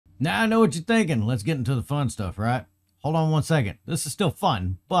Now I know what you're thinking. Let's get into the fun stuff, right? Hold on one second. This is still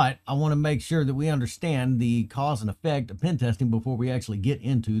fun, but I want to make sure that we understand the cause and effect of pen testing before we actually get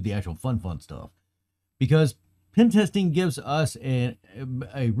into the actual fun stuff. Because pen testing gives us a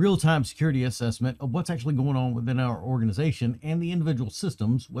real-time security assessment of what's actually going on within our organization and the individual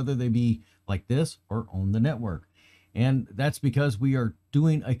systems, whether they be like this or on the network. And that's because we are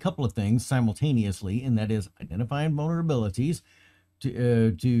doing a couple of things simultaneously, and that is identifying vulnerabilities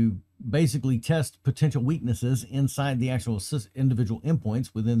to basically test potential weaknesses inside the actual individual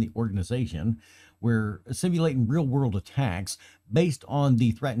endpoints within the organization. We're simulating real world attacks based on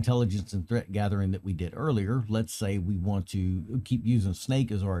the threat intelligence and threat gathering that we did earlier. Let's say we want to keep using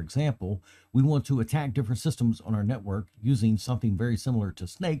Snake as our example. We want to attack different systems on our network using something very similar to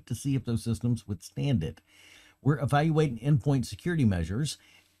Snake to see if those systems withstand it. We're evaluating endpoint security measures,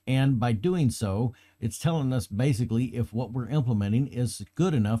 and by doing so, it's telling us basically if what we're implementing is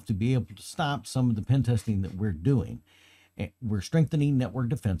good enough to be able to stop some of the pen testing that we're doing. We're strengthening network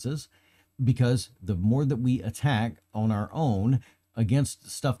defenses because the more that we attack on our own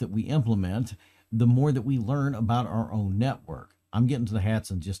against stuff that we implement, the more that we learn about our own network. I'm getting to the hats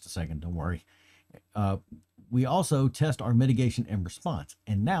in just a second, don't worry. We also test our mitigation and response.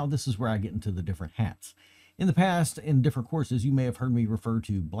 And now this is where I get into the different hats. In the past, in different courses, you may have heard me refer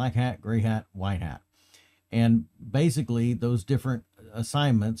to black hat, gray hat, white hat. And basically, those different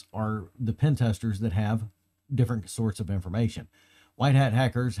assignments are the pen testers that have different sorts of information. White hat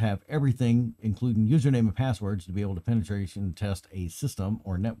hackers have everything, including username and passwords, to be able to penetration test a system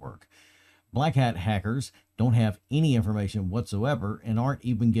or network. Black hat hackers don't have any information whatsoever and aren't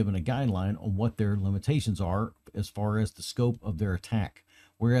even given a guideline on what their limitations are as far as the scope of their attack.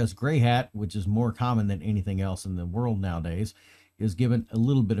 Whereas gray hat, which is more common than anything else in the world nowadays, is given a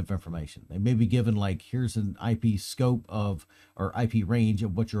little bit of information. They may be given like, here's an IP scope of, or IP range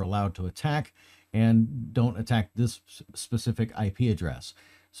of what you're allowed to attack, and don't attack this specific IP address.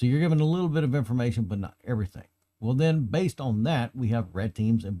 So you're given a little bit of information, but not everything. Well, then based on that, we have red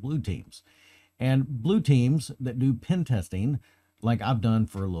teams and blue teams. And blue teams that do pen testing, like I've done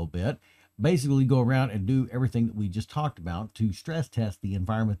for a little bit, basically go around and do everything that we just talked about to stress test the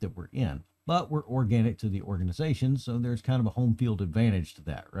environment that we're in. But we're organic to the organization, so there's kind of a home field advantage to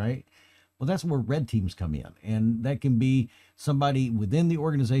that, right? Well, that's where red teams come in. And that can be somebody within the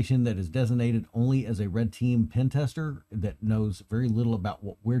organization that is designated only as a red team pen tester that knows very little about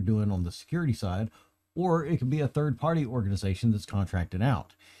what we're doing on the security side, or it could be a third-party organization that's contracted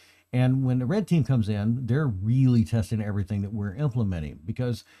out. And when the red team comes in, they're really testing everything that we're implementing,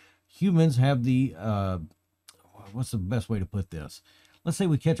 because humans have the, what's the best way to put this? Let's say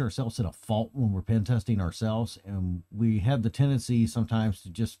we catch ourselves in a fault when we're pen testing ourselves, and we have the tendency sometimes to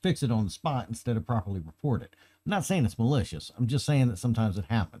just fix it on the spot instead of properly report it. I'm not saying it's malicious. I'm just saying that sometimes it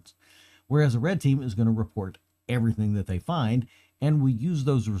happens. Whereas a red team is going to report everything that they find, and we use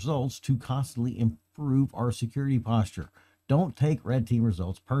those results to constantly improve our security posture. Don't take red team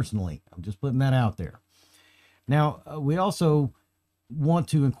results personally. I'm just putting that out there. Now, we also want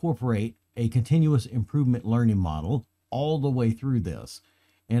to incorporate a continuous improvement learning model all the way through this.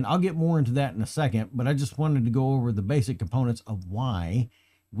 And I'll get more into that in a second, but I just wanted to go over the basic components of why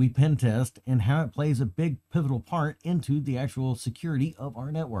we pen test and how it plays a big pivotal part into the actual security of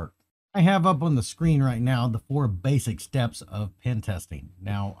our network. I have up on the screen right now the 4 basic steps of pen testing.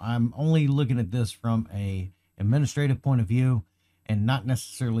 Now, I'm only looking at this from a administrative point of view and not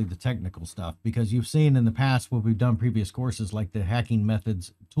necessarily the technical stuff, because you've seen in the past when we've done previous courses like the hacking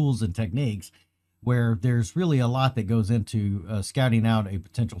methods, tools, and techniques, where there's really a lot that goes into scouting out a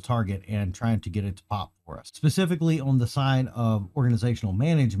potential target and trying to get it to pop for us. Specifically on the side of organizational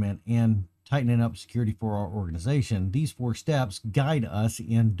management and tightening up security for our organization, these 4 steps guide us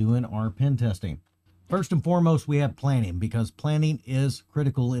in doing our pen testing. First and foremost, we have planning, because planning is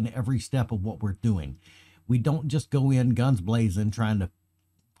critical in every step of what we're doing. We don't just go in guns blazing trying to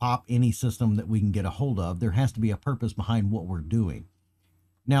pop any system that we can get a hold of. There has to be a purpose behind what we're doing.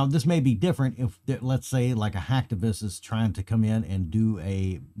 Now, this may be different if, let's say, like a hacktivist is trying to come in and do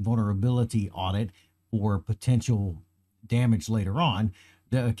a vulnerability audit for potential damage later on.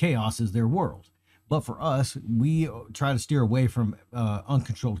 The chaos is their world. But for us, we try to steer away from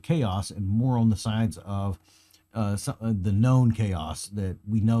uncontrolled chaos and more on the sides of the known chaos, that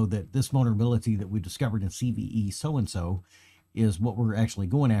we know that this vulnerability that we discovered in CVE so-and-so is what we're actually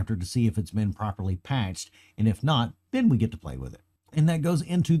going after to see if it's been properly patched. And if not, then we get to play with it. And that goes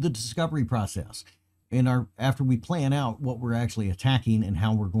into the discovery process. After we plan out what we're actually attacking and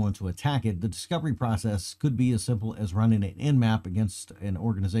how we're going to attack it, the discovery process could be as simple as running an nmap against an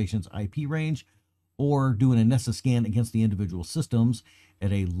organization's IP range, or doing a Nessus scan against the individual systems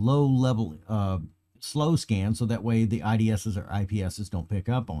at a low level slow scan, so that way the IDSs or IPSs don't pick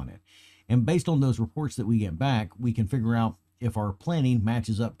up on it. And based on those reports that we get back, we can figure out if our planning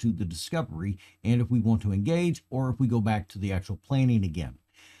matches up to the discovery and if we want to engage or if we go back to the actual planning again.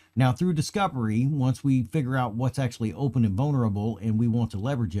 Now, through discovery, once we figure out what's actually open and vulnerable and we want to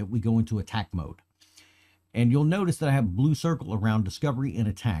leverage it, we go into attack mode. And you'll notice that I have a blue circle around discovery and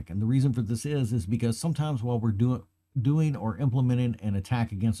attack. And the reason for this is because sometimes while we're doing or implementing an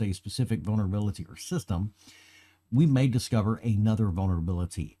attack against a specific vulnerability or system, we may discover another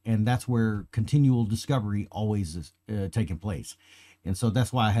vulnerability. And that's where continual discovery always is taking place. And so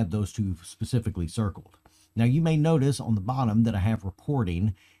that's why I have those two specifically circled. Now, you may notice on the bottom that I have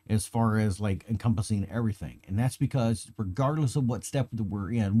reporting as far as like encompassing everything. And that's because regardless of what step that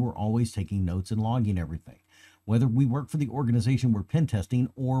we're in, we're always taking notes and logging everything. Whether we work for the organization we're pen testing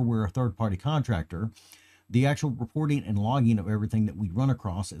or we're a third-party contractor, the actual reporting and logging of everything that we run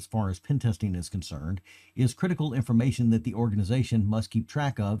across as far as pen testing is concerned is critical information that the organization must keep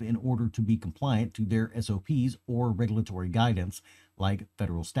track of in order to be compliant to their SOPs or regulatory guidance like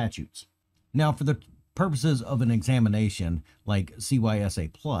federal statutes. Now, for the purposes of an examination like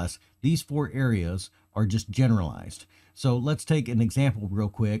CYSA+, these 4 areas are just generalized. So let's take an example real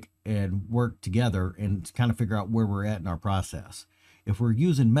quick and work together and kind of figure out where we're at in our process. If we're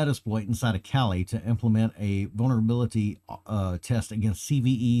using Metasploit inside of Kali to implement a vulnerability test against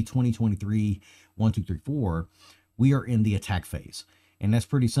CVE 2023-1234, we are in the attack phase. And that's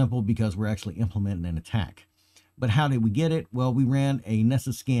pretty simple because we're actually implementing an attack. But how did we get it? Well, we ran a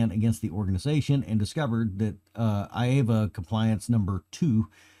Nessus scan against the organization and discovered that IAVA compliance number 2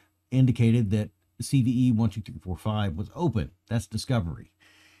 indicated that CVE 12345 was open. That's discovery.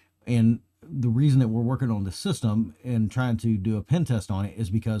 And the reason that we're working on the system and trying to do a pen test on it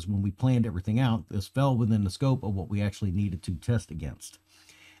is because when we planned everything out, this fell within the scope of what we actually needed to test against.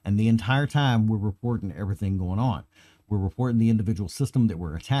 And the entire time we're reporting everything going on. We're reporting the individual system that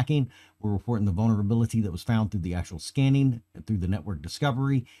we're attacking. We're reporting the vulnerability that was found through the actual scanning, through the network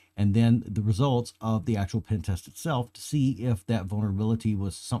discovery, and then the results of the actual pen test itself to see if that vulnerability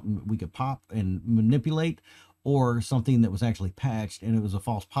was something that we could pop and manipulate or something that was actually patched and it was a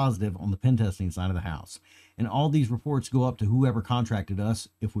false positive on the pen testing side of the house. And all these reports go up to whoever contracted us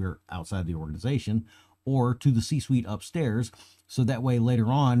if we're outside the organization or to the C-suite upstairs. So that way later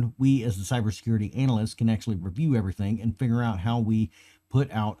on, we as the cybersecurity analysts can actually review everything and figure out how we put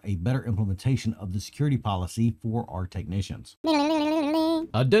out a better implementation of the security policy for our technicians.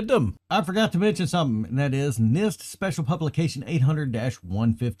 I did them. I forgot to mention something, and that is NIST Special Publication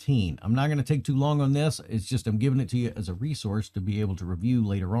 800-115. I'm not going to take too long on this. It's just I'm giving it to you as a resource to be able to review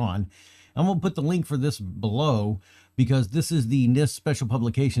later on. I'm going to put the link for this below because this is the NIST special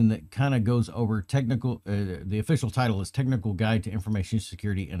publication that kind of goes over technical, the official title is Technical Guide to Information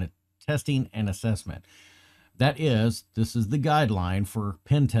Security and Testing and Assessment. That is, this is the guideline for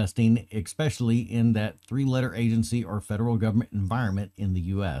pen testing, especially in that 3-letter agency or federal government environment in the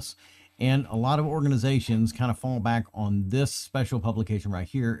U.S. And a lot of organizations kind of fall back on this special publication right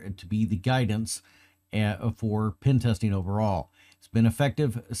here to be the guidance for pen testing overall. It's been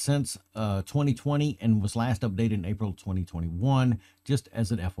effective since 2020 and was last updated in April 2021, just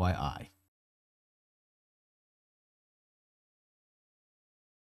as an FYI.